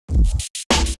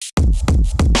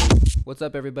What's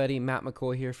up, everybody? Matt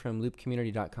McCoy here from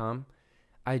loopcommunity.com.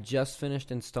 I just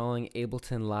finished installing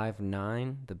Ableton Live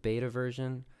 9, the beta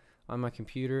version, on my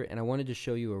computer, and I wanted to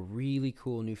show you a really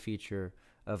cool new feature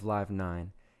of Live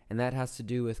 9, and that has to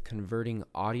do with converting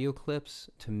audio clips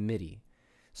to MIDI.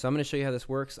 So I'm going to show you how this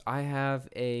works. I have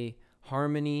a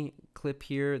harmony clip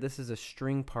here. This is a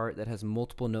string part that has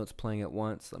multiple notes playing at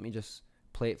once. Let me just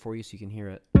play it for you so you can hear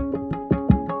it.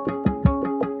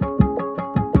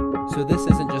 So this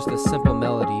isn't just a simple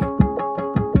melody.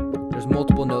 There's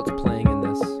multiple notes playing in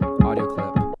this audio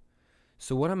clip.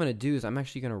 So what I'm going to do is I'm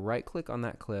actually going to right click on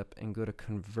that clip and go to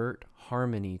convert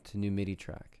harmony to new MIDI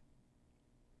track.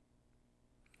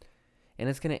 And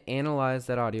it's going to analyze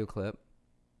that audio clip.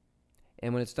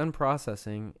 And when it's done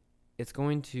processing, it's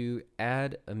going to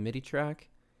add a MIDI track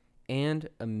and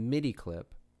a MIDI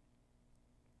clip,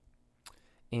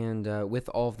 and with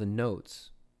all of the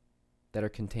notes that are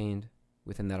contained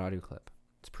within that audio clip.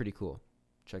 It's pretty cool.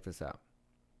 Check this out.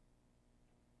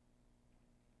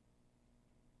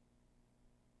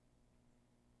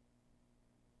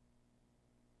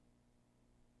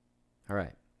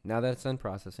 Alright, now that it's done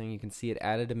processing, you can see it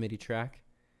added a MIDI track.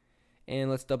 And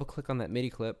let's double click on that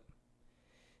MIDI clip.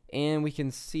 And we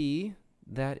can see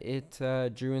that it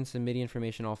drew in some MIDI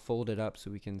information all folded up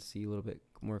so we can see a little bit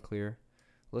more clear.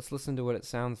 Let's listen to what it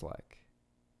sounds like.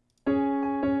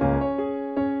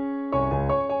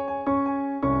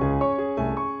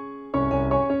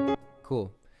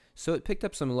 Cool. So it picked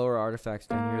up some lower artifacts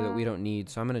down here that we don't need,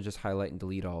 so I'm going to just highlight and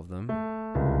delete all of them.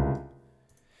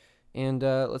 And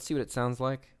let's see what it sounds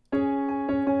like. I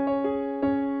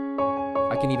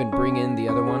can even bring in the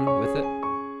other one with it.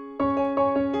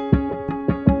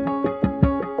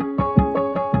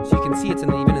 So you can see it's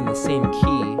even in the same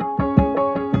key,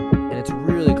 and it's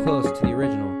really close to the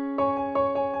original.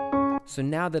 So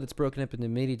now that it's broken up into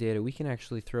MIDI data, we can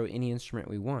actually throw any instrument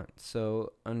we want.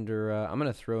 So under, I'm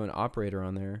going to throw an operator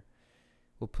on there.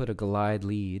 We'll put a glide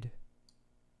lead.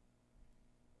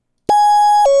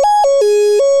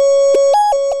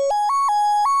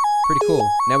 Pretty cool.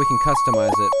 Now we can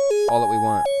customize it all that we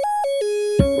want.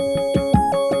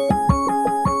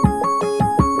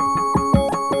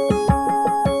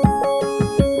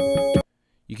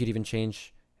 You could even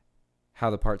change how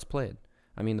the part's played.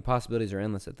 I mean, the possibilities are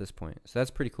endless at this point. So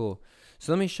that's pretty cool.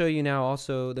 So let me show you now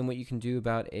also then what you can do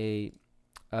about a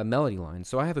melody line.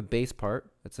 So I have a bass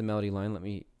part. That's a melody line. Let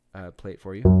me play it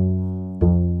for you.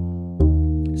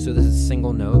 So this is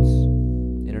single notes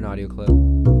in an audio clip.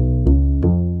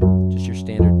 Just your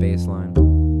standard bass line.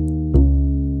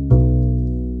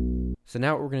 So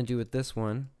now what we're going to do with this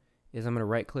one is I'm going to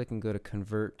right click and go to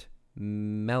convert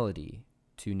melody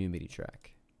to new MIDI track.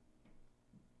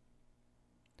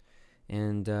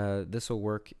 And this will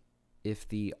work if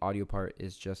the audio part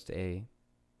is just a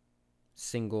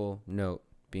single note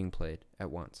being played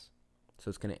at once. So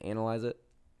it's going to analyze it.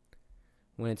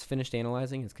 When it's finished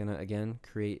analyzing, it's going to again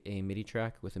create a MIDI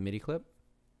track with a MIDI clip,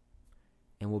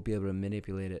 and we'll be able to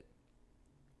manipulate it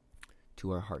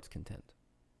to our heart's content.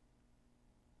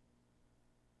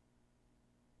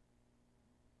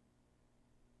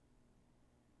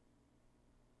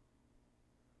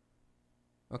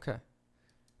 Okay.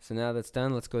 So now that's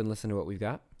done, let's go ahead and listen to what we've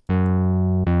got.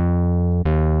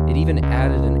 It even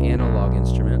added an analog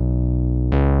instrument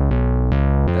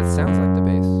that sounds like the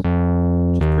bass,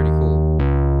 which is pretty cool.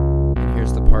 And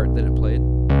here's the part that it played.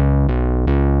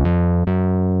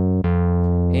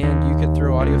 And you could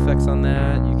throw audio effects on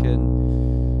that. You could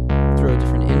throw a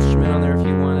different instrument on there if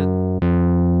you wanted.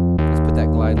 Let's put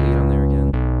that glide lead on there again.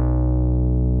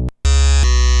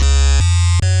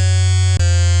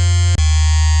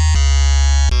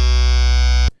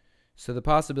 So the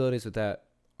possibilities with that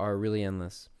are really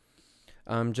endless.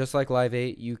 Just like Live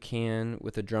 8, you can,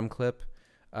 with a drum clip,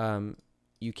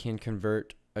 you can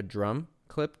convert a drum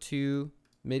clip to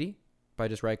MIDI by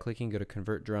just right-clicking, go to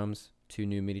Convert Drums to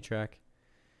New MIDI Track,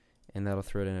 and that'll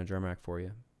throw it in a drum rack for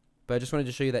you. But I just wanted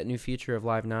to show you that new feature of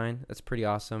Live 9. That's pretty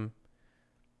awesome.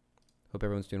 Hope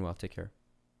everyone's doing well. Take care.